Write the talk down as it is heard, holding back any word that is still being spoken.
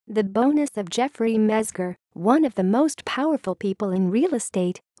The bonus of Jeffrey Mezger, one of the most powerful people in real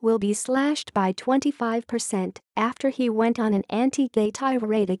estate, will be slashed by 25% after he went on an anti-gay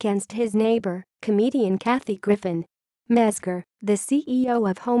tirade against his neighbor, comedian Kathy Griffin. Mezger, the CEO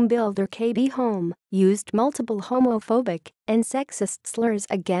of homebuilder KB Home, used multiple homophobic and sexist slurs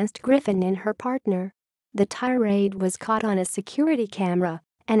against Griffin and her partner. The tirade was caught on a security camera,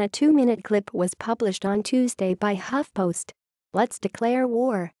 and a 2-minute clip was published on Tuesday by HuffPost. "Let's declare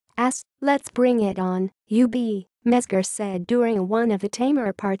war. Let's bring it on, UB," Mezger said during one of the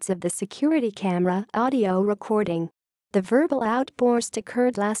tamer parts of the security camera audio recording. The verbal outburst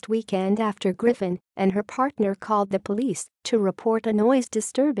occurred last weekend after Griffin and her partner called the police to report a noise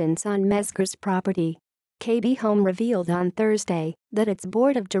disturbance on Mezger's property. KB Home revealed on Thursday that its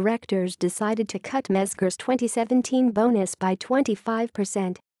board of directors decided to cut Mezger's 2017 bonus by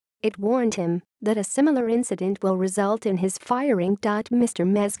 25%. It warned him that a similar incident will result in his firing. Mr.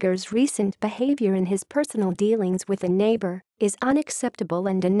 Mezger's recent behavior in his personal dealings with a neighbor is unacceptable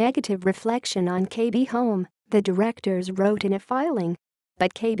and a negative reflection on KB Home, the directors wrote in a filing.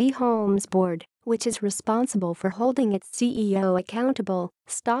 But KB Home's board, which is responsible for holding its CEO accountable,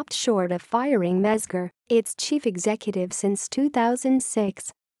 stopped short of firing Mezger, its chief executive since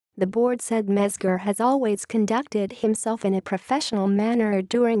 2006. The board said Mezger has always conducted himself in a professional manner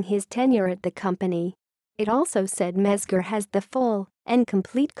during his tenure at the company. It also said Mezger has the full and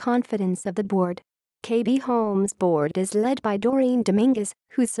complete confidence of the board. KB Home's board is led by Doreen Dominguez,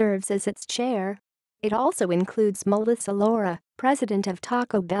 who serves as its chair. It also includes Melissa Laura, president of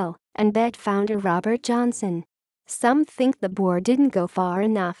Taco Bell, and Bed founder Robert Johnson. Some think the board didn't go far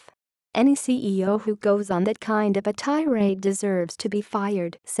enough. "Any CEO who goes on that kind of a tirade deserves to be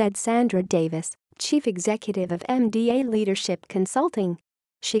fired," said Sandra Davis, chief executive of MDA Leadership Consulting.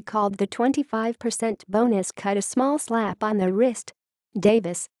 She called the 25% bonus cut a small slap on the wrist.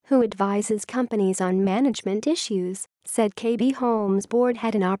 Davis, who advises companies on management issues, said KB Home's board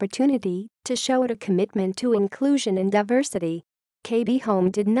had an opportunity to show a commitment to inclusion and diversity. KB Home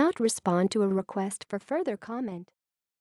did not respond to a request for further comment.